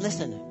list. And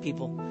listen,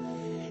 people,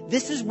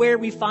 this is where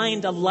we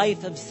find a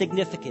life of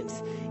significance.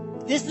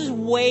 This is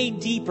way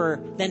deeper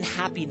than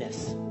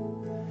happiness.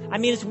 I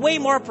mean, it's way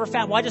more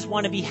profound. Well, I just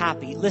want to be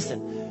happy.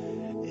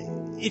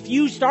 Listen, if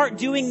you start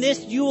doing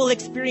this, you will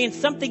experience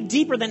something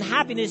deeper than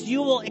happiness.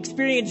 You will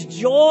experience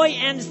joy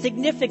and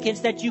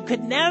significance that you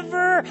could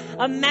never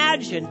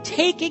imagine.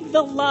 Taking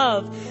the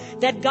love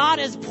that God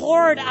has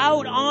poured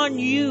out on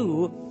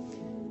you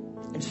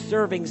and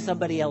serving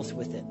somebody else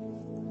with it.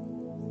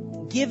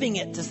 Giving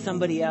it to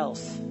somebody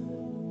else.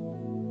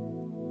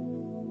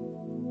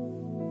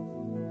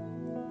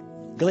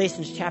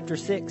 Galatians chapter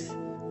 6,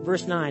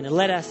 verse 9. And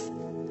let us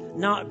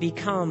not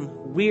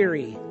become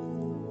weary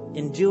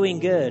in doing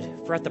good,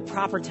 for at the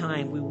proper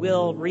time we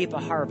will reap a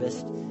harvest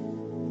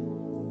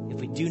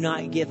if we do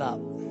not give up.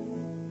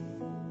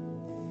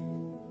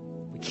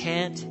 We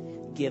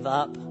can't give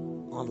up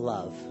on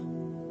love.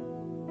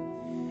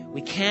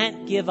 We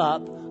can't give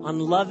up on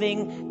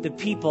loving the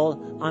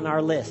people on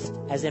our list,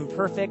 as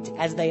imperfect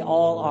as they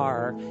all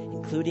are,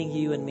 including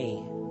you and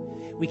me.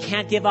 We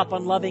can't give up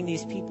on loving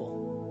these people.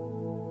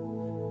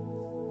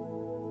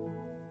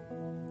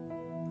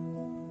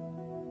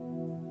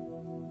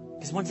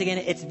 Because once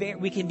again,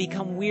 we can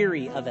become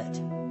weary of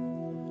it.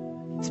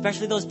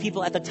 Especially those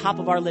people at the top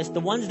of our list, the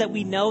ones that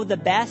we know the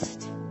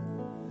best,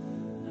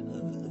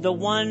 the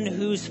one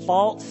whose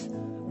faults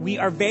we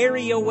are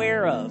very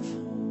aware of.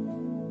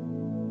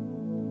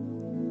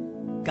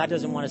 God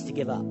doesn't want us to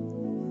give up.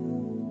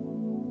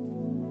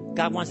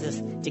 God wants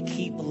us to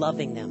keep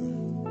loving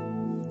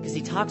them. Because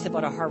he talks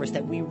about a harvest,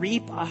 that we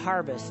reap a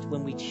harvest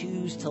when we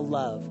choose to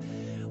love.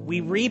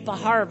 We reap a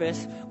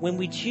harvest when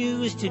we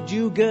choose to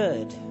do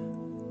good.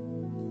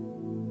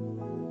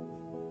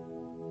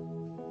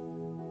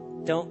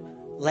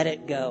 Don't let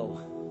it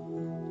go.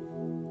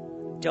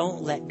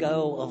 Don't let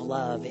go of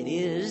love. It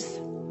is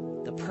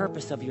the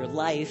purpose of your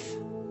life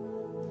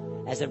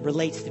as it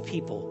relates to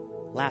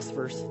people. Last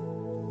verse.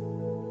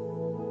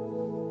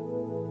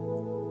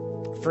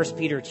 1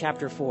 Peter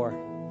chapter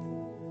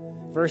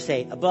 4, verse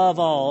 8. Above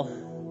all,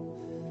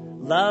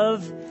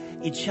 love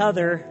each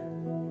other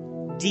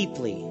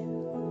deeply,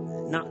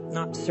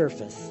 not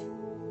surface.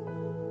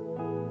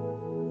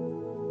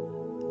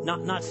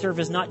 Not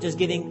service, not just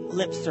giving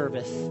lip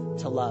service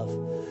to love.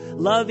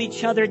 Love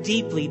each other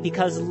deeply,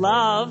 because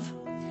love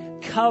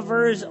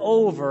covers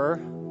over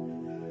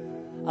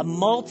a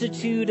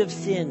multitude of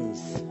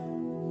sins.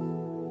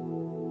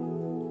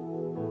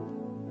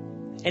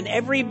 And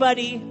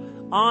everybody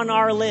on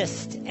our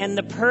list and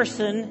the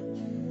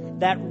person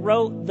that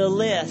wrote the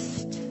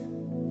list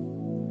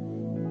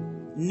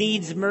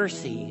needs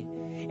mercy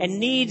and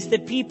needs the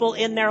people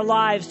in their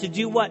lives to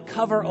do what?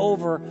 Cover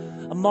over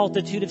a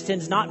multitude of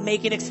sins, not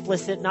make it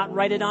explicit, not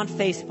write it on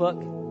Facebook.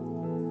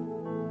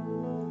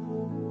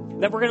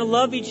 That we're going to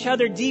love each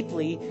other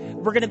deeply.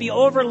 We're going to be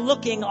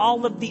overlooking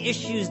all of the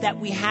issues that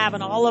we have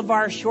and all of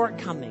our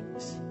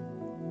shortcomings.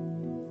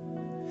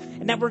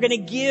 And that we're going to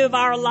give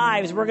our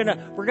lives. We're going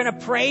to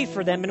pray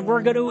for them, and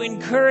we're going to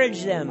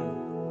encourage them.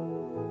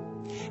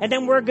 And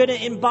then we're going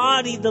to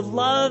embody the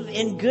love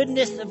and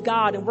goodness of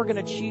God, and we're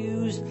going to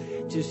choose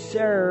to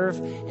serve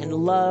and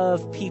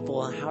love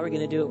people. And how are we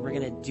going to do it? We're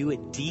going to do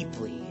it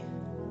deeply.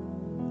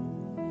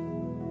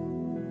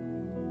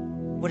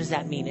 What does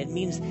that mean? It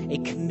means a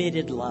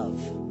committed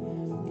love.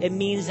 It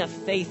means a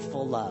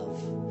faithful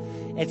love.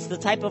 It's the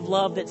type of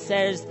love that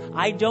says,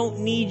 I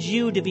don't need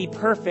you to be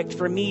perfect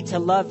for me to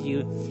love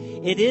you.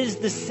 It is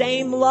the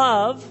same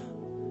love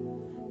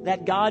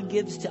that God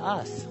gives to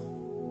us.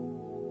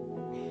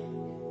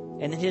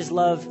 And his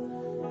love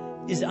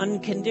is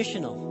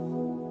unconditional.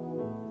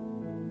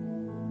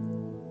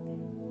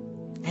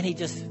 And he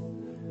just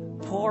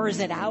pours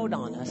it out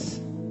on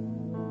us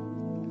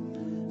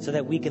so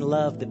that we can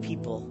love the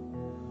people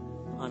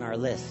on our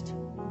list.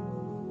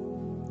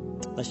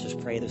 Let's just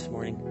pray this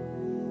morning.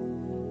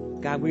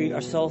 God, we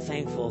are so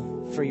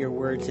thankful for your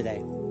word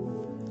today.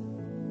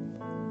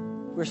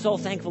 We're so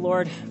thankful,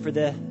 Lord, for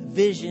the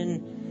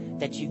vision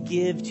that you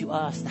give to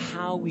us,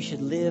 how we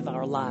should live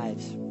our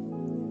lives.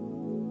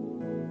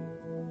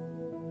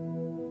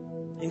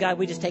 And God,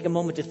 we just take a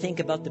moment to think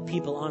about the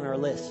people on our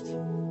list.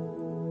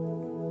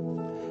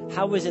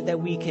 How is it that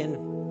we can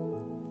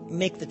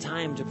make the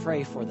time to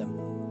pray for them?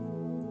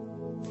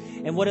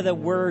 And what are the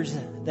words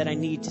that I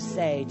need to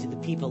say to the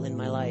people in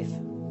my life?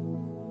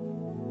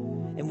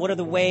 And what are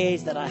the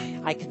ways that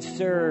I can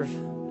serve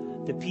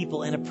the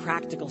people in a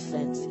practical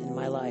sense in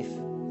my life?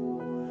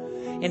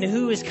 And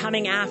who is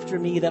coming after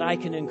me that I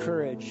can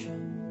encourage?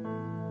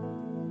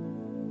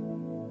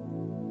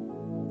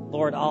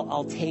 Lord,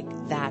 I'll take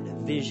that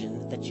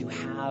vision that you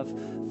have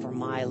for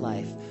my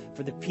life,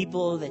 for the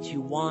people that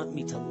you want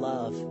me to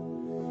love,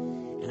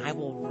 and I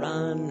will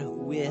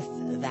run with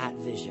that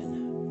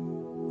vision.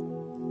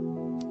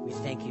 We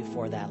thank you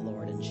for that,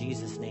 Lord. In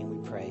Jesus' name we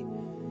pray.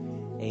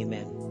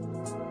 Amen.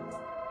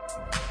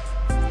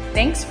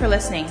 Thanks for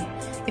listening.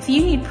 If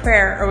you need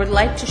prayer or would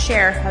like to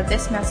share how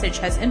this message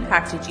has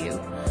impacted you,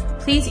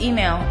 please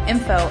email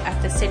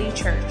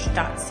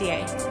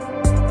info@thecitychurch.ca.